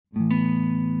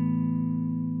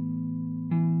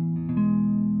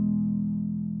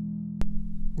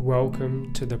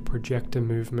Welcome to the Projector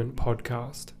Movement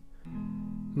podcast.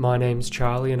 My name's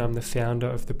Charlie and I'm the founder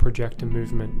of the Projector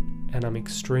Movement, and I'm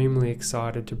extremely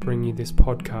excited to bring you this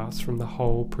podcast from the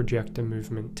whole Projector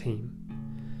Movement team.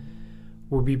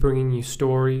 We'll be bringing you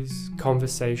stories,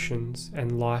 conversations,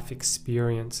 and life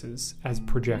experiences as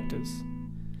projectors.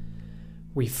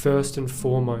 We first and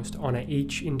foremost honor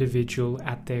each individual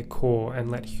at their core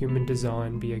and let human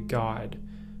design be a guide,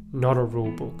 not a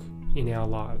rulebook, in our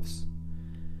lives.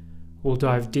 We'll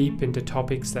dive deep into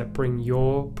topics that bring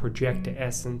your projector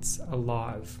essence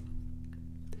alive.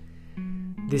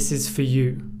 This is for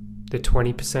you, the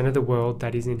 20% of the world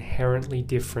that is inherently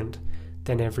different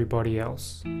than everybody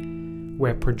else.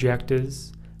 We're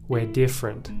projectors, we're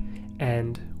different,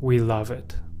 and we love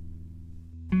it.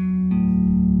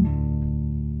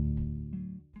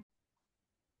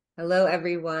 Hello,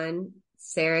 everyone.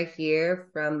 Sarah here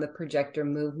from the Projector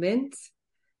Movement.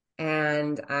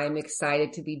 And I'm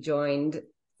excited to be joined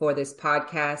for this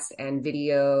podcast and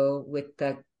video with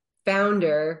the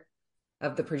founder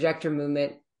of the Projector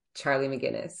Movement, Charlie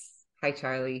McGinnis. Hi,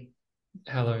 Charlie.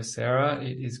 Hello, Sarah.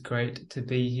 It is great to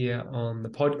be here on the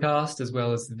podcast as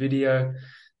well as the video.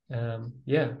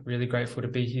 Really grateful to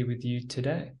be here with you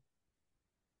today.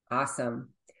 Awesome.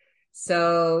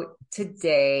 So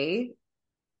today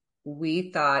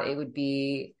we thought it would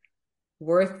be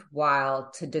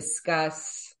worthwhile to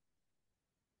discuss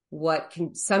what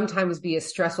can sometimes be a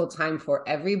stressful time for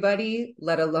everybody,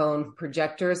 let alone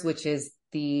projectors, which is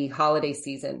the holiday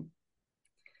season.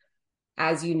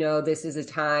 As you know, this is a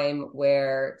time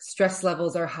where stress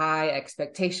levels are high,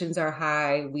 expectations are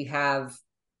high. We have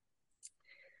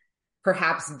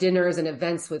perhaps dinners and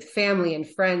events with family and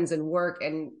friends and work,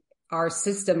 and our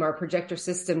projector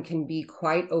system can be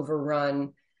quite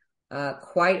overrun,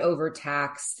 quite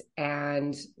overtaxed,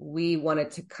 and we wanted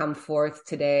to come forth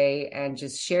today and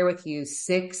just share with you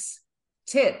 6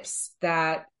 tips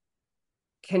that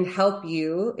can help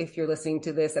you, if you're listening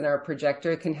to this and our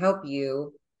projector, can help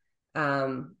you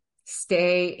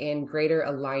stay in greater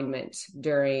alignment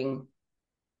during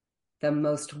the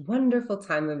most wonderful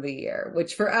time of the year,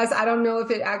 which for us, I don't know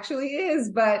if it actually is,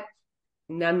 but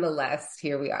nonetheless,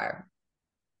 here we are.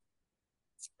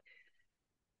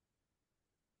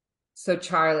 So,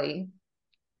 Charlie.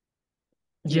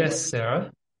 Yes,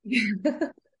 Sarah.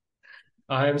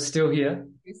 I am still here.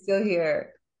 You're still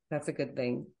here. That's a good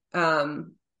thing. Do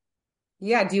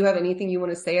you have anything you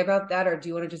want to say about that, or do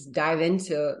you want to just dive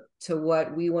into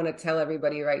what we want to tell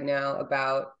everybody right now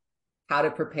about how to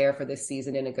prepare for this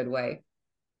season in a good way?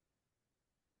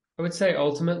 I would say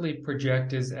ultimately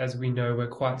projectors, as we know, we're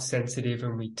quite sensitive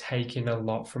and we take in a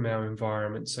lot from our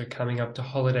environment. So coming up to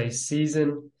holiday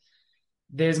season,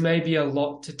 there's maybe a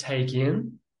lot to take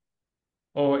in,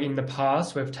 or in the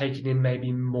past, we've taken in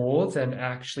maybe more than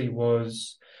actually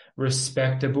was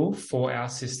respectable for our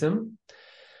system.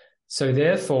 So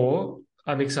therefore,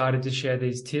 I'm excited to share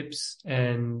these tips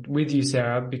and with you,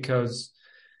 Sarah, because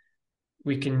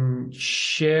we can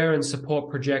share and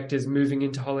support projectors moving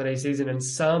into holiday season. And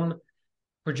some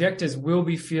projectors will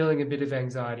be feeling a bit of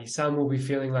anxiety. Some will be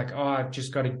feeling like, I've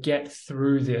just got to get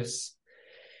through this.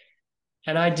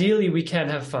 And ideally, we can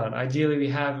have fun.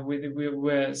 Ideally,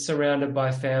 we're surrounded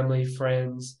by family,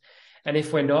 friends. And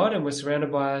if we're not, and we're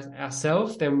surrounded by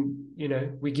ourselves, then,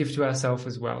 we give to ourselves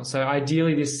as well. So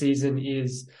ideally, this season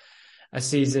is a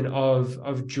season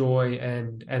of joy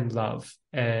and love.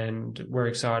 And we're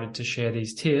excited to share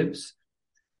these tips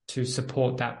to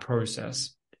support that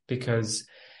process, because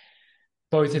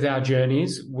both of our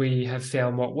journeys, we have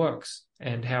found what works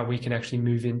and how we can actually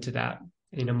move into that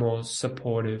in a more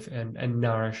supportive and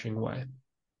nourishing way.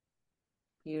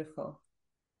 Beautiful.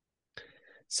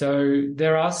 So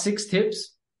there are 6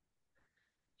 tips,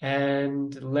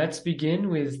 and let's begin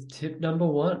with tip number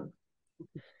 1.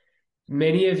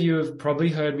 Many of you have probably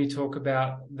heard me talk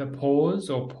about the pause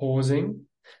or pausing.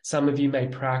 Some of you may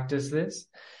practice this,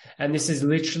 and this is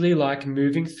literally like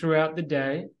moving throughout the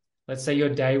day. Let's say your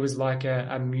day was like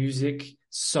a music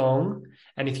song,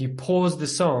 and if you pause the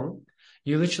song,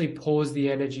 you literally pause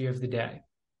the energy of the day.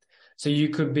 So you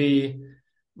could be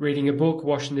reading a book,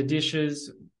 washing the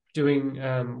dishes,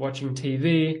 watching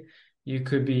TV. You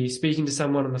could be speaking to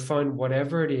someone on the phone,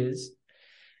 whatever it is.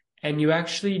 And you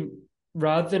actually,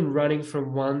 rather than running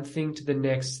from one thing to the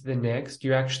next,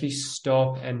 you actually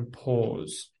stop and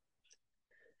pause.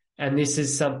 And this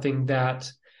is something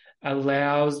that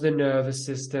allows the nervous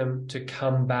system to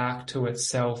come back to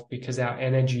itself, because our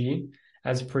energy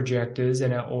as projectors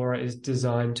and our aura is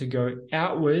designed to go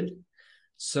outward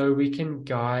so we can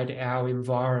guide our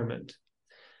environment.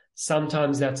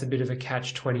 Sometimes that's a bit of a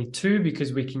catch-22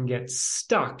 because we can get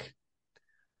stuck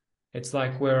It's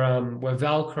like we're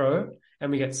Velcro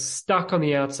and we get stuck on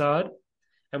the outside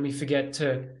and we forget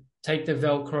to take the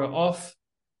Velcro off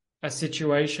a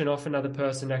situation, off another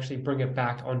person, actually bring it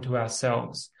back onto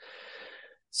ourselves.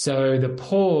 So the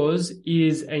pause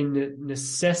is a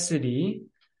necessity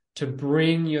to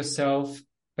bring yourself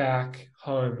back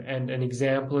home. And an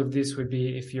example of this would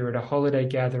be if you're at a holiday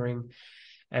gathering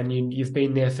and you've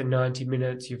been there for 90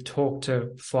 minutes, you've talked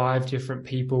to 5 different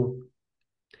people,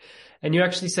 and you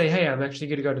actually say, hey, I'm actually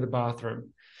going to go to the bathroom.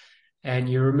 And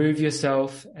you remove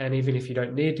yourself, and even if you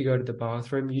don't need to go to the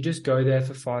bathroom, you just go there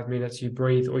for 5 minutes, you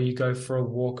breathe, or you go for a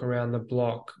walk around the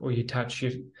block, or you touch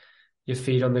your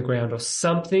feet on the ground, or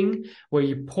something where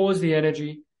you pause the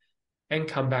energy and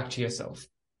come back to yourself.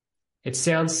 It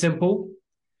sounds simple.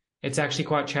 It's actually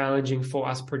quite challenging for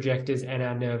us projectors and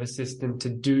our nervous system to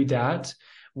do that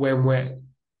when we're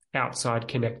outside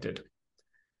connected.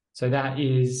 So that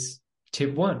is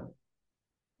tip 1.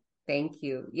 Thank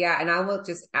you. Yeah. And I will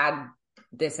just add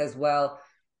this as well.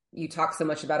 You talk so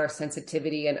much about our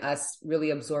sensitivity and us really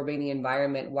absorbing the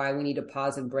environment, why we need to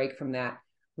pause and break from that.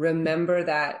 Remember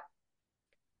that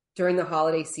during the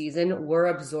holiday season, we're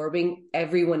absorbing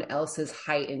everyone else's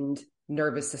heightened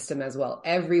nervous system as well.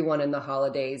 Everyone in the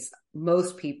holidays,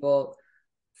 most people,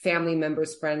 family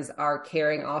members, friends are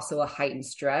carrying also a heightened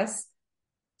stress.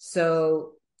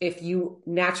 So if you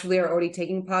naturally are already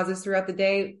taking pauses throughout the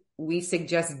day, we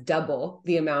suggest double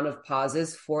the amount of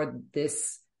pauses for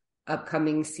this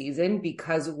upcoming season,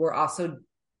 because we're also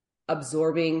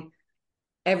absorbing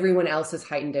everyone else's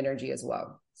heightened energy as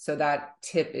well. So that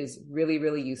tip is really,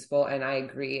 really useful. And I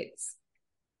agree, it's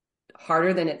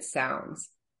harder than it sounds,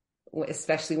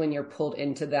 especially when you're pulled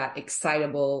into that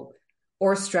excitable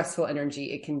or stressful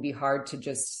energy. It can be hard to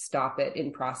just stop it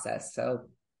in process. So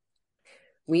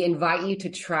we invite you to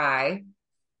try.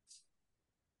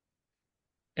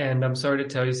 And I'm sorry to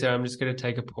tell you, Sarah, I'm just going to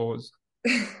take a pause.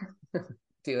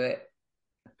 Do it.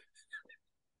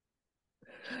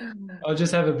 I'll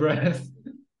just have a breath.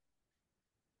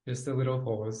 Just a little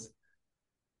pause.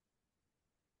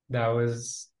 That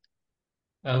was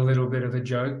a little bit of a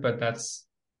joke, but that's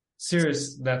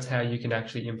serious. That's how you can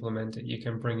actually implement it. You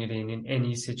can bring it in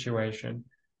any situation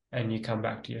and you come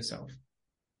back to yourself.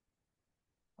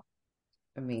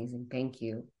 Amazing. Thank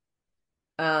you.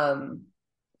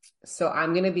 So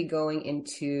I'm going to be going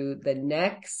into the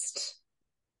next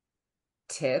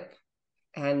tip.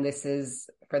 And this is,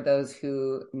 for those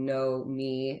who know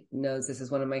me, knows this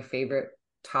is one of my favorite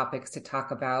topics to talk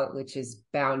about, which is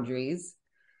boundaries.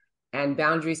 And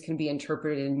boundaries can be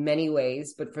interpreted in many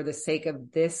ways, but for the sake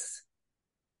of this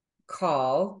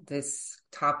call, this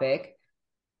topic,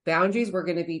 boundaries we're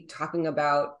going to be talking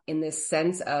about in this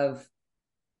sense of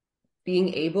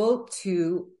being able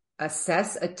to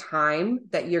assess a time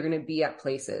that you're going to be at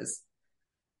places.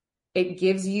 It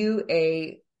gives you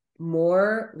a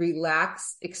more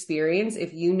relaxed experience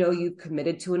if you know you've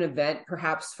committed to an event,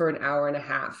 perhaps for an hour and a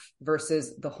half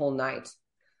versus the whole night.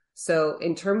 So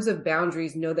in terms of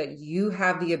boundaries, know that you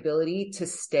have the ability to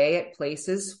stay at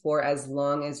places for as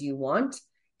long as you want.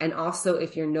 And also,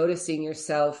 if you're noticing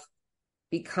yourself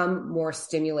become more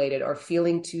stimulated or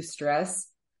feeling too stressed,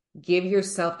 give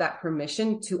yourself that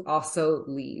permission to also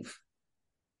leave.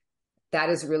 That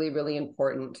is really, really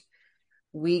important.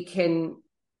 We can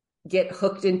get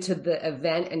hooked into the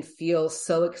event and feel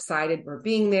so excited for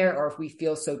being there, or if we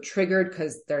feel so triggered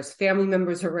because there's family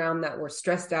members around that we're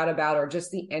stressed out about, or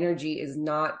just the energy is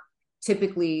not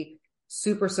typically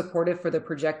super supportive for the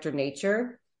projector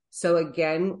nature. So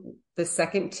again, the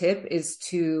second tip is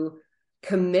to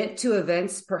commit to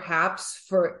events, perhaps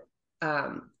for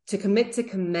to commit to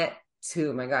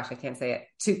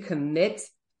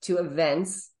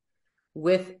events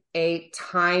with a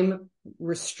time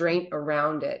restraint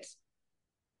around it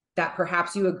that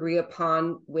perhaps you agree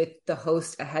upon with the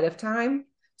host ahead of time.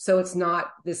 So it's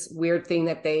not this weird thing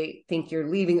that they think you're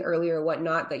leaving early or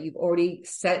whatnot, that you've already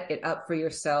set it up for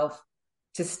yourself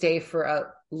to stay for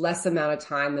a less amount of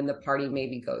time than the party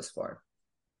maybe goes for.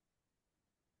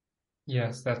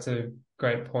 Yes, that's a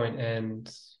great point. And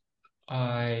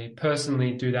I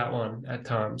personally do that one at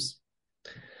times.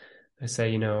 I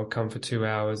say, I'll come for 2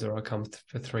 hours or I'll come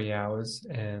for 3 hours.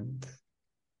 And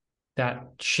that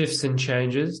shifts and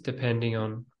changes depending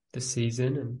on the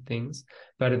season and things.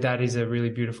 But that is a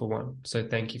really beautiful one. So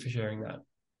thank you for sharing that.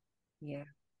 Yeah.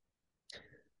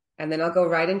 And then I'll go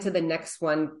right into the next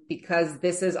one, because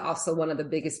this is also one of the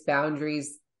biggest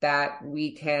boundaries that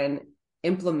we can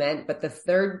implement. But the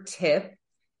third tip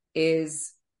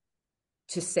is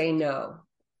to say no.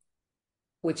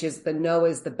 which is the no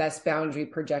is the best boundary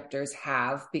projectors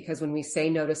have, because when we say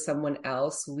no to someone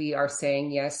else, we are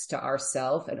saying yes to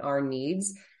ourselves and our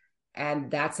needs.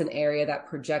 And that's an area that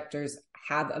projectors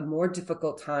have a more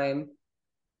difficult time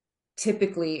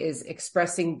typically is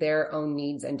expressing their own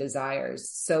needs and desires.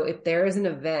 So if there is an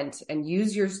event, and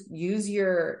use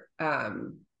your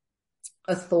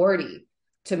authority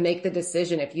to make the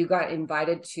decision. If you got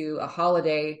invited to a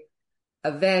holiday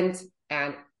event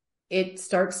and it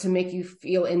starts to make you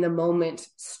feel in the moment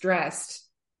stressed,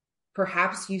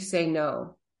 perhaps you say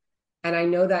no. And I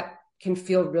know that can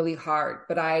feel really hard,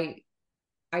 but I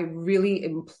really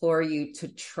implore you to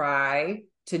try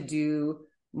to do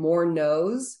more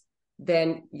no's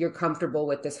than you're comfortable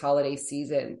with this holiday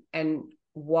season, and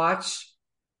watch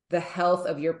the health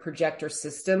of your projector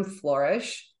system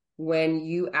flourish when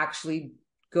you actually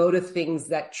go to things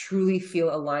that truly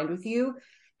feel aligned with you,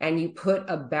 and you put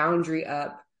a boundary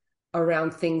up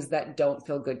around things that don't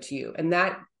feel good to you. And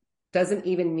that doesn't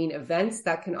even mean events.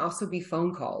 That can also be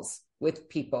phone calls with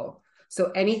people.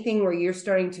 So anything where you're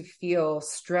starting to feel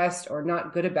stressed or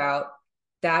not good about,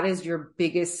 that is your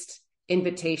biggest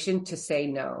invitation to say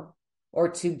no, or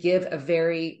to give a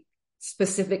very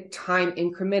specific time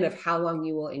increment of how long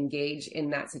you will engage in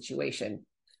that situation.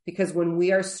 Because when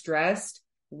we are stressed,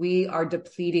 we are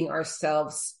depleting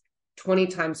ourselves 20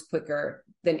 times quicker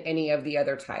than any of the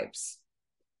other types.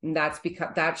 And that's because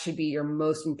that should be your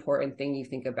most important thing you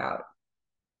think about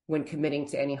when committing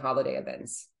to any holiday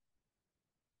events.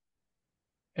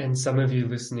 And some of you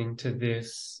listening to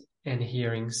this and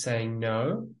hearing saying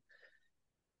no,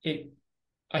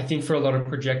 I think for a lot of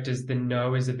projectors, the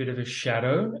no is a bit of a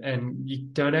shadow, and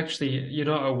you're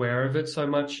not aware of it so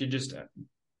much.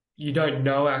 You don't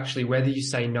know actually whether you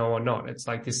say no or not. It's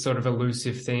like this sort of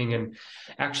elusive thing. And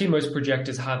actually most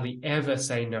projectors hardly ever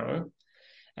say no.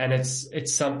 And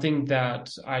it's something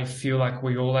that I feel like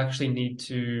we all actually need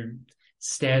to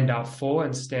stand up for,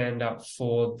 and stand up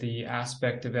for the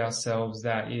aspect of ourselves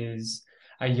that is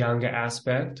a younger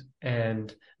aspect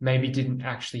and maybe didn't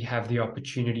actually have the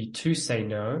opportunity to say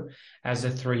no as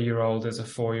a 3-year-old, as a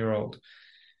 4-year-old.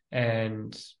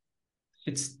 And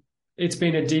it's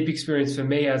been a deep experience for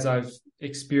me as I've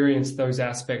experienced those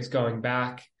aspects, going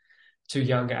back to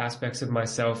younger aspects of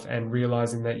myself and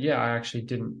realizing that, yeah,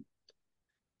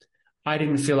 I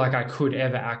didn't feel like I could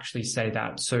ever actually say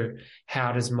that. So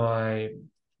how does my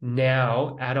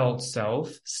now adult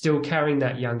self, still carrying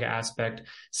that younger aspect,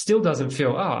 still doesn't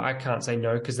feel, I can't say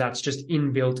no, because that's just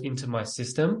inbuilt into my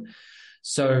system.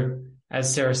 So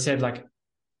as Sarah said, like,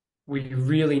 we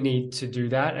really need to do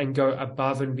that and go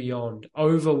above and beyond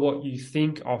over what you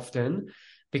think often,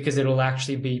 because it'll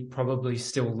actually be probably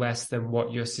still less than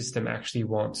what your system actually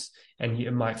wants. And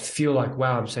it might feel like,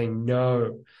 wow, I'm saying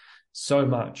no so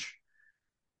much,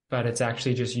 but it's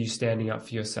actually just you standing up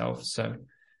for yourself. So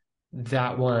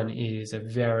that one is a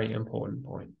very important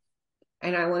point.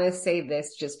 And I want to say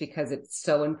this just because it's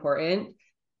so important.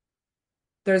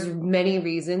 There's many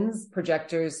reasons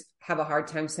projectors have a hard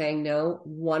time saying no.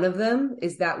 One of them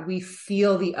is that we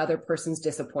feel the other person's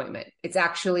disappointment. It's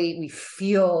actually, we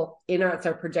feel it's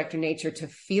our projector nature to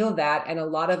feel that. And a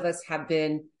lot of us have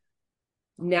been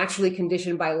naturally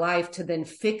conditioned by life to then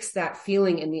fix that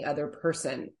feeling in the other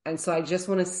person. And so I just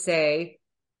want to say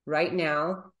right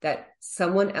now that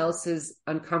someone else's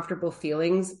uncomfortable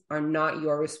feelings are not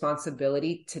your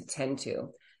responsibility to tend to.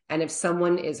 And if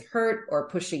someone is hurt or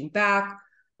pushing back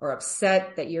or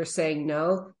upset that you're saying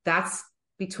no, that's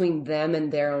between them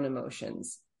and their own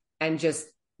emotions. And just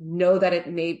know that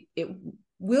it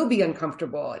will be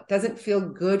uncomfortable. It doesn't feel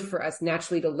good for us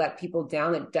naturally to let people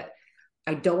down.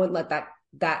 I don't want to let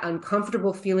that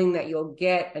uncomfortable feeling that you'll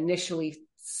get initially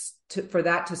for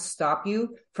that to stop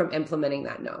you from implementing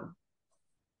that no.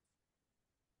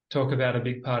 Talk about a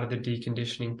big part of the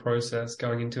deconditioning process,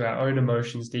 going into our own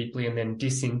emotions deeply and then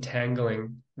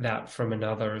disentangling that from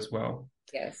another as well.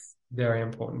 Yes. Very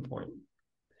important point.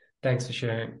 Thanks for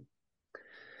sharing.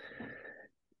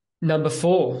 Number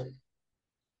 4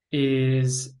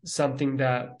 is something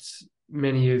that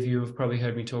many of you have probably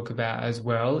heard me talk about as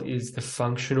well, is the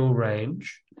functional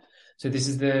range. So this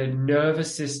is the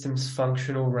nervous system's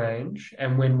functional range.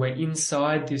 And when we're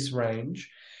inside this range,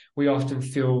 we often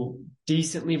feel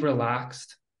decently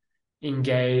relaxed,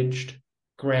 engaged,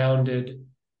 grounded,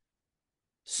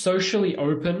 socially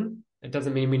open. It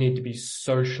doesn't mean we need to be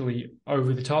socially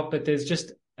over the top, but there's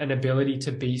just an ability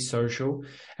to be social.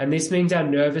 And this means our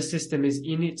nervous system is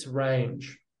in its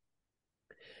range.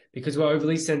 Because we're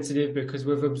overly sensitive, because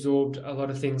we've absorbed a lot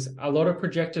of things. A lot of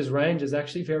projectors' range is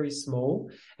actually very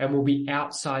small and will be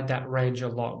outside that range a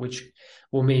lot, which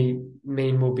will mean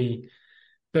we'll be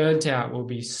burnt out, we'll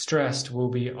be stressed, we'll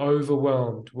be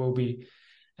overwhelmed, we'll be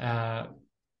uh,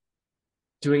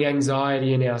 doing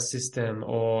anxiety in our system,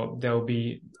 or there'll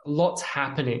be lots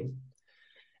happening.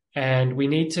 And we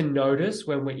need to notice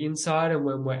when we're inside and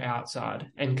when we're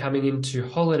outside. And coming into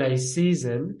holiday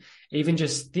season, even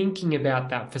just thinking about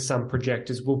that for some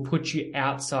projectors will put you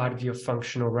outside of your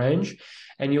functional range.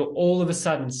 And you'll all of a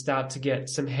sudden start to get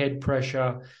some head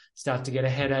pressure, start to get a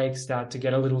headache, start to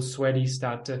get a little sweaty,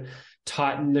 start to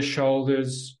tighten the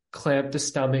shoulders, clamp the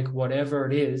stomach,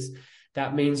 whatever it is.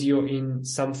 That means you're in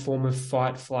some form of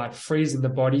fight, flight, freeze, and the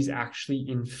body's actually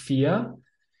in fear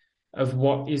of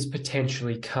what is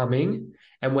potentially coming,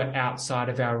 and we're outside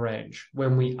of our range.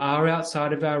 When we are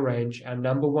outside of our range, our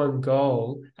number one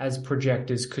goal as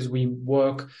projectors, because we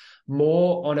work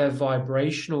more on a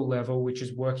vibrational level, which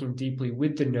is working deeply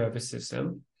with the nervous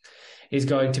system, is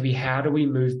going to be how do we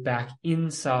move back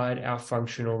inside our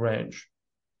functional range.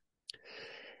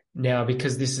 Now,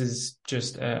 because this is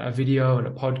just a video and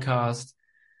a podcast,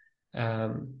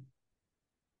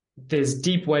 there's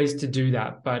deep ways to do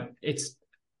that, but it's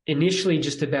initially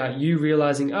just about you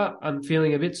realizing, I'm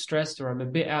feeling a bit stressed, or I'm a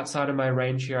bit outside of my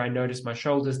range here. I notice my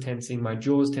shoulders tensing, my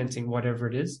jaws tensing, whatever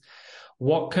it is.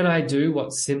 What can I do?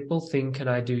 What simple thing can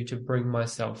I do to bring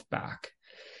myself back?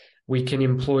 We can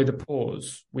employ the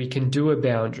pause. We can do a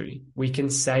boundary. We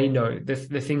can say no. The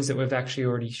things that we've actually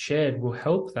already shared will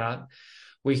help that.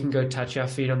 We can go touch our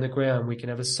feet on the ground. We can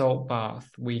have a salt bath.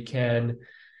 We can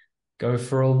go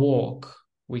for a walk.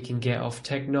 We can get off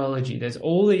technology. There's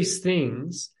all these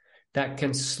things that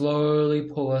can slowly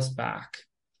pull us back.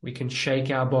 We can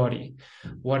shake our body,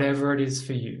 whatever it is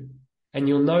for you. And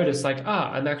you'll notice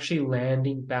I'm actually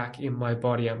landing back in my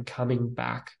body. I'm coming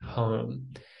back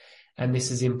home. And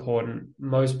this is important.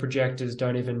 Most projectors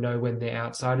don't even know when they're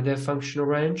outside of their functional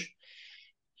range.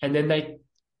 And then they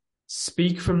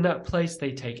speak from that place,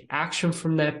 they take action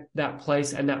from that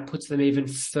place, and that puts them even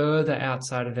further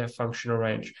outside of their functional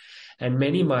range. And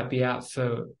many might be out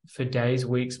for days,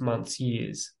 weeks, months,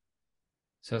 years.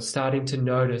 So it's starting to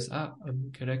notice,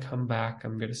 I'm going to come back.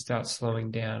 I'm going to start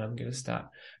slowing down. I'm going to start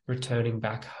returning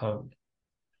back home.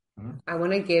 I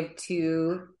want to give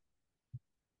two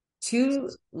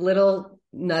little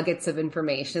nuggets of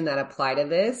information that apply to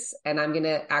this. And I'm going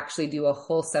to actually do a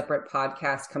whole separate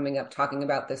podcast coming up talking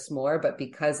about this more. But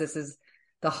because this is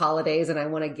the holidays and I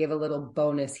want to give a little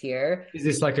bonus here. Is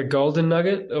this like a golden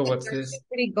nugget, or what's this?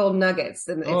 Pretty gold nuggets.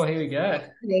 And here we go.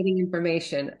 Fascinating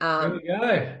information. Here we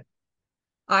go.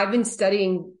 I've been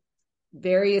studying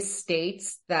various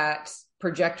states that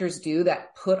projectors do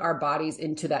that put our bodies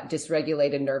into that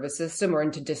dysregulated nervous system, or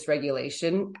into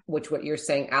dysregulation, which what you're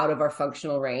saying, out of our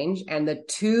functional range. And the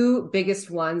two biggest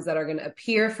ones that are going to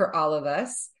appear for all of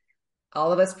us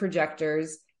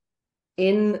projectors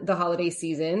in the holiday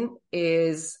season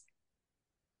is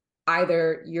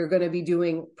either you're going to be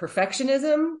doing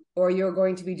perfectionism or you're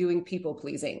going to be doing people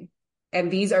pleasing.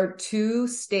 And these are two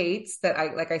states that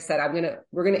like I said,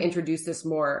 we're going to introduce this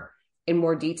in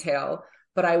more detail,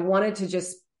 but I wanted to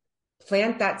just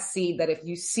plant that seed that if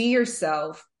you see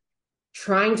yourself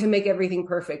trying to make everything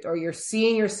perfect, or you're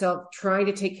seeing yourself trying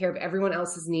to take care of everyone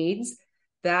else's needs,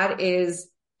 that is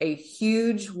a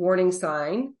huge warning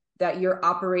sign that you're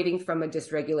operating from a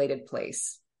dysregulated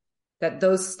place, that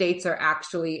those states are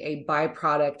actually a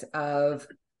byproduct of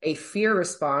a fear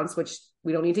response, which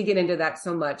we don't need to get into that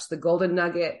so much. The golden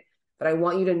nugget that I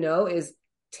want you to know is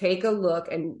take a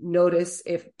look and notice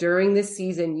if during this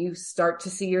season you start to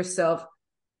see yourself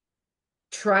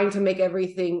trying to make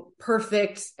everything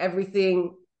perfect,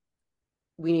 everything.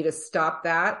 We need to stop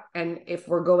that. And if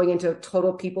we're going into a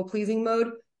total people pleasing mode,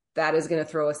 that is going to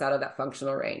throw us out of that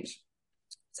functional range.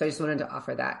 So I just wanted to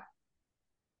offer that.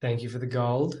 Thank you for the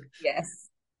gold. Yes.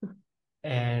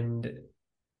 And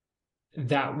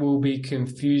that will be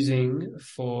confusing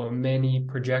for many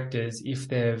projectors if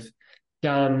they've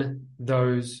done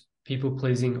those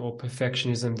people-pleasing or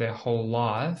perfectionism their whole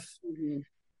life. Mm-hmm.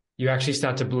 You actually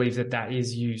start to believe that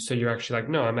is you. So you're actually like,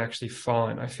 no, I'm actually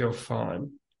fine. I feel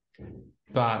fine.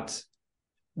 But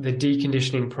the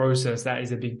deconditioning process, that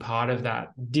is a big part of that,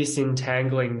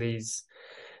 disentangling these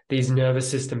nervous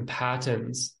system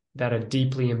patterns that are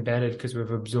deeply embedded because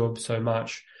we've absorbed so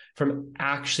much from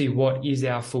actually what is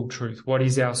our full truth, what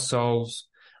is our soul's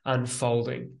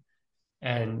unfolding.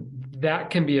 And that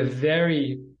can be a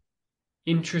very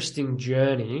interesting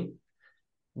journey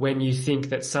when you think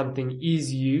that something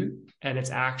is you and it's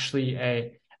actually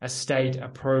a state, a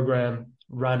program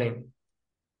running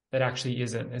that actually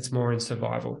isn't. It's more in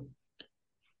survival.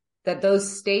 That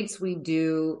those states we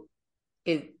do,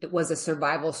 it was a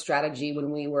survival strategy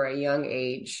when we were a young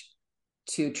age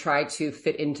to try to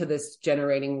fit into this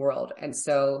generating world. And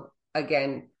so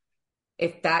again,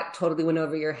 if that totally went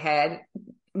over your head,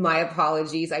 my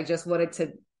apologies. I just wanted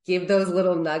to give those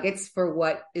little nuggets for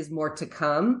what is more to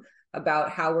come about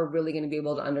how we're really going to be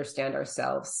able to understand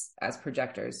ourselves as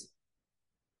projectors.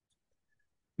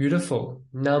 Beautiful.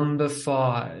 Number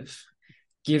 5,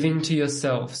 giving to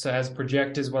yourself. So as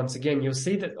projectors, once again, you'll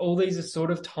see that all these are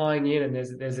sort of tying in, and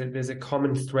there's a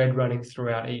common thread running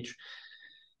throughout each.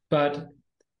 But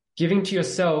giving to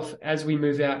yourself as we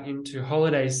move out into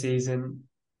holiday season,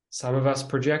 some of us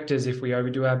projectors, if we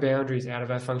overdo our boundaries out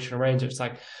of our functional range, it's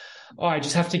like, oh, I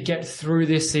just have to get through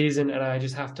this season and I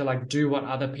just have to like do what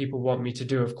other people want me to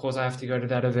do. Of course, I have to go to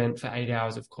that event for 8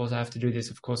 hours. Of course, I have to do this.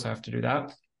 Of course, I have to do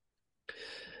that.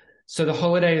 So the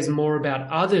holiday is more about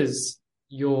others,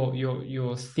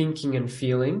 your thinking and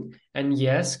feeling. And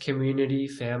yes, community,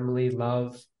 family,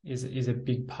 love is a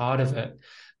big part of it.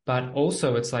 But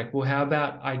also it's like, well, how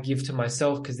about I give to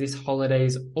myself? Because this holiday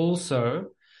is also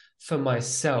for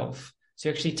myself. So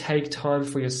you actually take time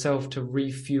for yourself to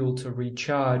refuel, to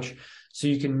recharge, so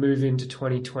you can move into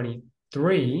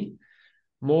 2023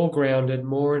 more grounded,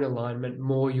 more in alignment,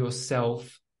 more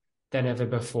yourself than ever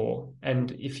before.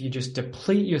 And if you just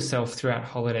deplete yourself throughout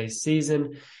holiday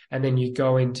season and then you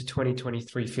go into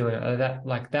 2023 feeling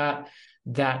like that,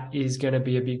 that is going to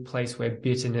be a big place where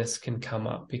bitterness can come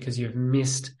up because you've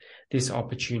missed this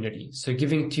opportunity. So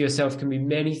giving to yourself can be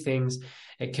many things.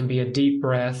 It can be a deep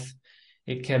breath.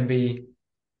 It can be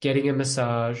getting a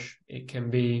massage. It can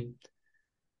be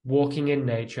walking in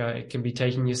nature. It can be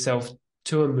taking yourself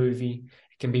to a movie.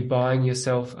 It can be buying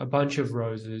yourself a bunch of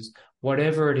roses,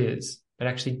 whatever it is, but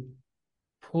actually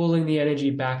pulling the energy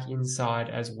back inside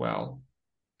as well.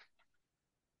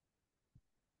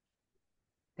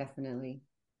 Definitely.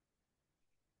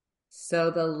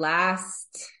 So the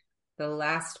last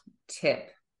tip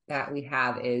that we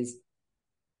have is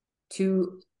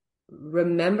to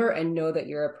remember and know that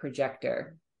you're a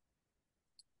projector.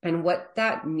 And what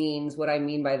that means, what I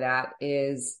mean by that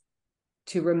is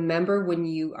to remember when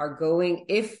you are going,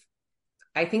 if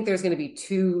I think there's going to be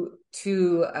two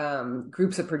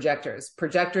groups of projectors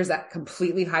that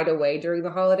completely hide away during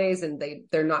the holidays and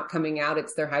they're not coming out.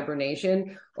 It's their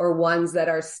hibernation, or ones that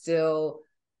are still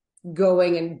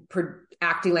going and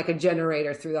acting like a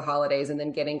generator through the holidays and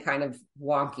then getting kind of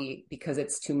wonky because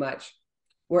it's too much.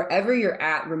 Wherever you're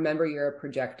at, remember you're a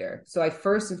projector. So I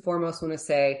first and foremost want to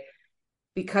say,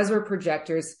 because we're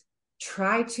projectors,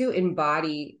 try to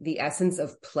embody the essence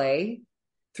of play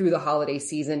through the holiday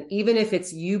season, even if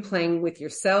it's you playing with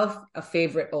yourself, a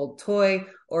favorite old toy,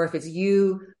 or if it's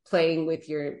you playing with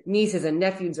your nieces and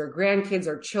nephews or grandkids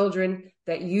or children,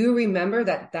 that you remember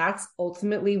that that's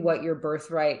ultimately what your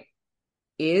birthright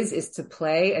is to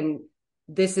play. And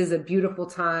this is a beautiful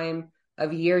time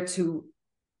of year to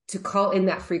call in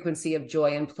that frequency of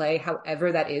joy and play,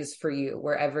 however that is for you,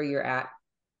 wherever you're at.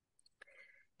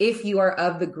 If you are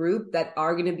of the group that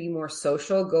are going to be more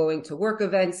social, going to work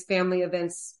events, family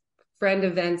events, friend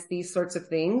events, these sorts of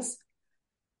things,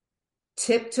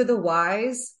 tip to the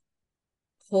wise,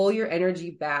 pull your energy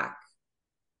back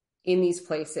in these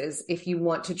places if you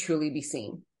want to truly be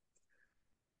seen.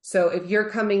 So if you're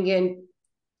coming in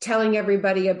telling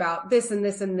everybody about this and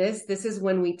this and this is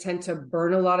when we tend to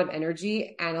burn a lot of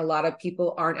energy and a lot of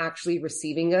people aren't actually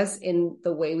receiving us in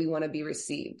the way we want to be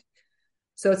received.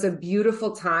 So it's a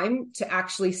beautiful time to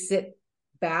actually sit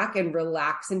back and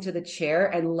relax into the chair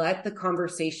and let the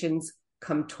conversations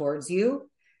come towards you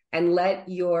and let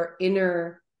your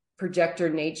inner projector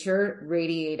nature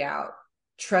radiate out,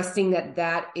 trusting that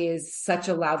that is such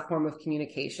a loud form of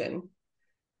communication.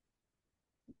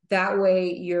 That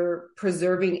way you're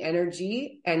preserving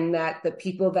energy, and that the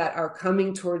people that are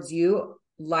coming towards you,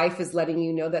 life is letting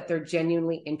you know that they're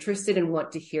genuinely interested and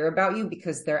want to hear about you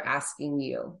because they're asking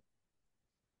you.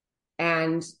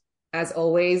 And as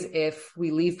always, if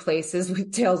we leave places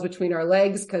with tails between our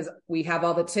legs because we have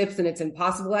all the tips and it's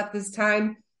impossible at this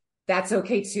time, that's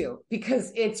okay too,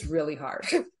 because it's really hard.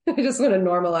 I just want to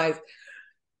normalize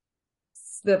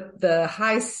the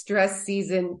high stress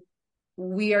season.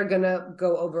 We are going to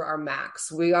go over our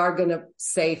max. We are going to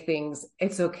say things.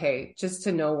 It's okay just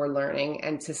to know we're learning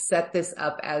and to set this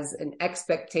up as an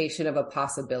expectation of a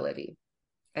possibility,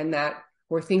 and that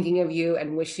we're thinking of you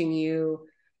and wishing you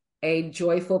a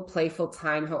joyful, playful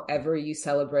time, however you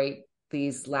celebrate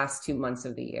these last 2 months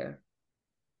of the year.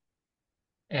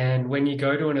 And when you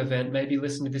go to an event, maybe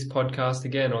listen to this podcast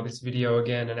again or this video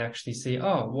again and actually see,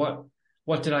 oh,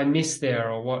 what did I miss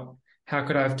there? Or how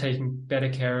could I have taken better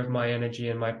care of my energy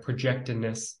and my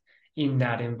projectedness in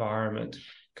that environment?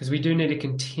 Because we do need to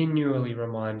continually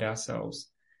remind ourselves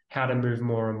how to move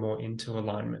more and more into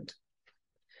alignment.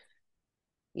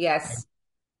 Yes,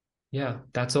 Yeah,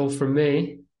 that's all from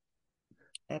me.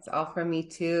 that's all from me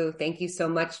too. Thank you so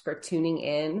much for tuning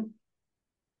in.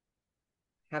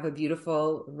 Have a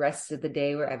beautiful rest of the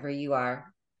day wherever you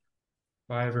are.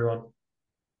 Bye, everyone.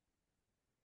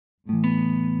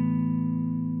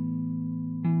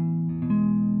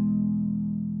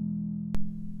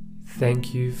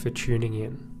 Thank you for tuning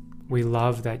in. We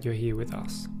love that you're here with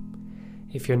us.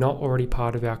 If you're not already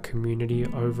part of our community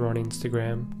over on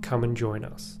Instagram, come and join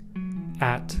us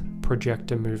at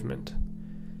Projector Movement.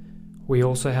 We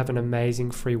also have an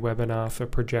amazing free webinar for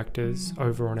projectors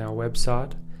over on our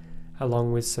website,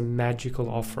 along with some magical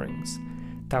offerings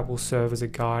that will serve as a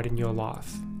guide in your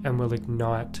life and will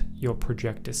ignite your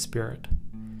projector spirit.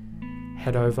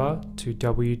 Head over to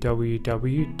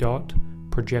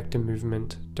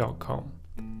www.projectormovement.com.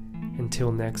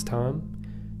 Until next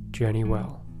time, journey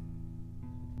well.